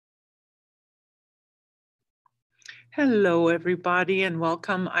Hello, everybody, and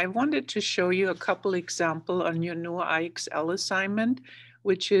welcome. I wanted to show you a couple examples on your new IXL assignment,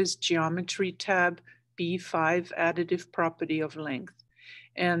 which is Geometry tab B5, Additive Property of Length.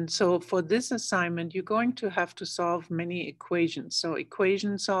 And so for this assignment, you're going to have to solve many equations. So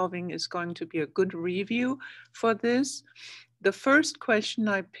equation solving is going to be a good review for this. The first question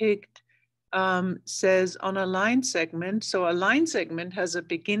I picked says on a line segment. So a line segment has a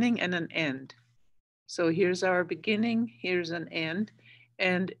beginning and an end. So here's our beginning, here's an end,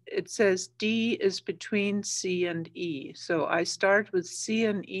 and it says D is between C and E. So I start with C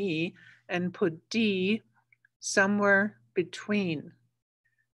and E and put D somewhere between.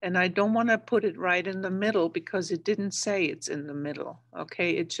 And I don't want to put it right in the middle because it didn't say it's in the middle,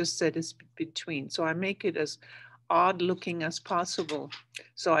 okay? It just said it's between. So I make it as odd looking as possible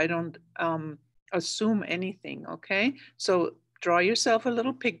so I don't assume anything, okay? So draw yourself a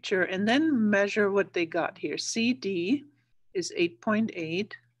little picture and then measure what they got here. CD is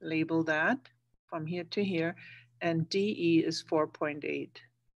 8.8, label that from here to here, and DE is 4.8.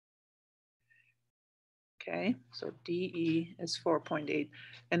 Okay, so DE is 4.8.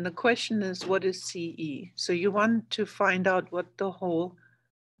 And the question is, what is CE? So you want to find out what the whole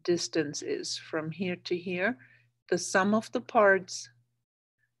distance is from here to here. The sum of the parts,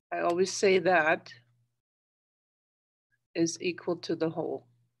 I always say that, is equal to the whole.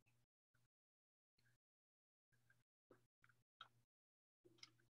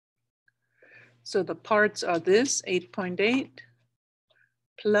 So the parts are this, 8.8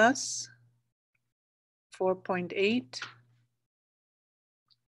 plus 4.8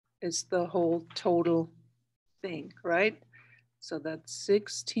 is the whole total thing, right? So that's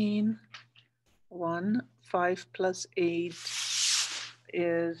 16, 1, 5 plus 8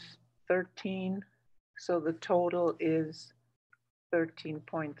 is 13. So the total is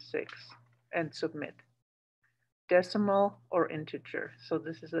 13.6 and submit. Decimal or integer. So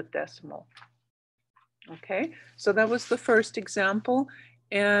this is a decimal. Okay, so that was the first example.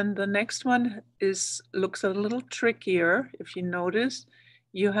 And the next one looks a little trickier. If you notice,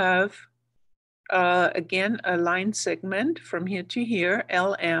 you have, again, a line segment from here to here,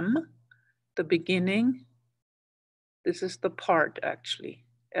 LM, the beginning. This is the part, actually.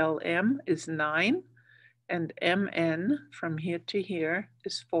 LM is 9, and MN from here to here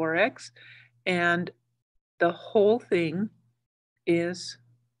is 4x, and the whole thing is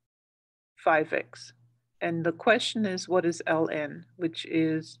 5x. And the question is, what is LN, which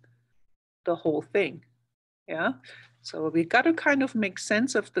is the whole thing? Yeah, so we got to kind of make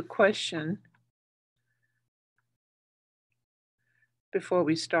sense of the question before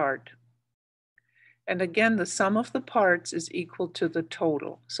we start. And again, the sum of the parts is equal to the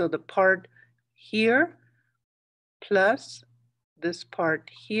total. So the part here plus this part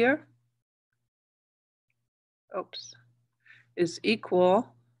here, is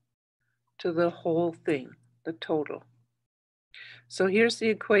equal to the whole thing, the total. So here's the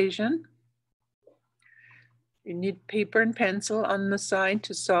equation. You need paper and pencil on the side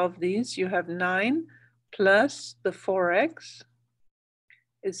to solve these. You have 9 plus the 4x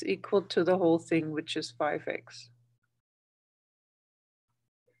is equal to the whole thing, which is 5x.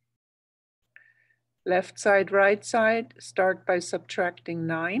 Left side, right side, start by subtracting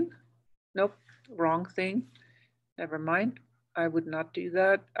 9. Nope, wrong thing. Never mind. I would not do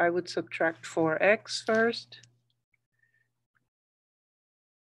that. I would subtract 4x first.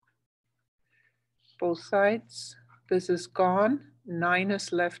 Both sides. This is gone. 9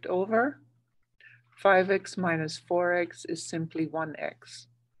 is left over. 5x minus 4x is simply 1x.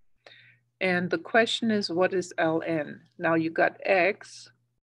 And the question is, what is ln? Now you got x.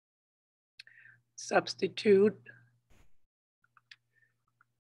 Substitute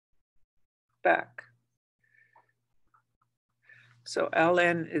back. So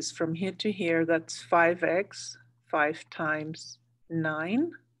ln is from here to here. That's 5x. 5 times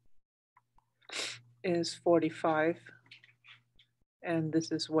 9 is 45. And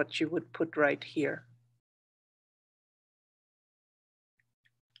this is what you would put right here.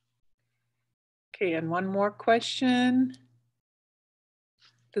 Okay, and one more question.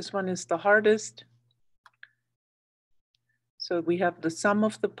 This one is the hardest. So we have the sum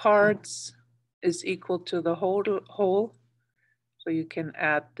of the parts is equal to the whole. So you can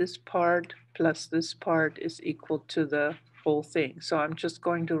add this part plus this part is equal to the whole thing. So I'm just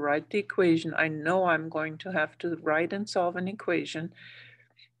going to write the equation. I know I'm going to have to write and solve an equation.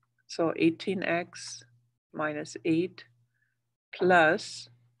 So 18x minus 8 plus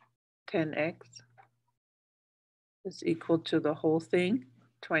 10x is equal to the whole thing,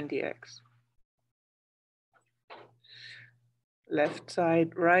 20x. Left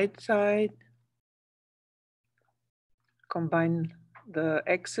side, right side. Combine the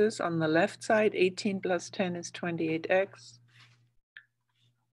x's on the left side. 18 plus 10 is 28x.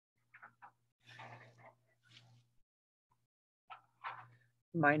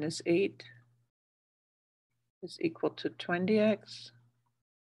 Minus 8 is equal to 20x.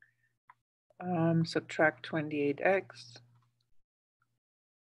 Subtract 28x.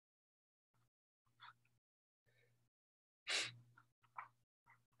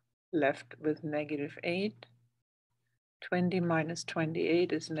 Left with negative 8. 20 minus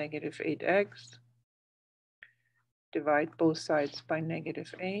 28 is negative 8x. Divide both sides by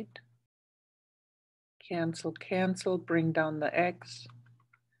negative 8. Cancel, cancel, bring down the x.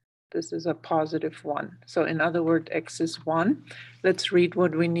 This is a positive 1. So in other words, x is 1. Let's read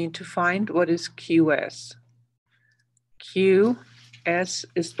what we need to find. What is QS? QS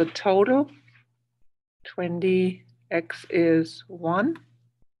is the total. 20x is 1.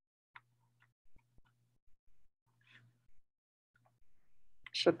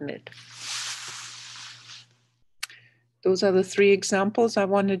 Submit. Those are the 3 examples I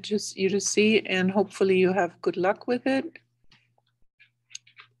wanted you to see, and hopefully you have good luck with it.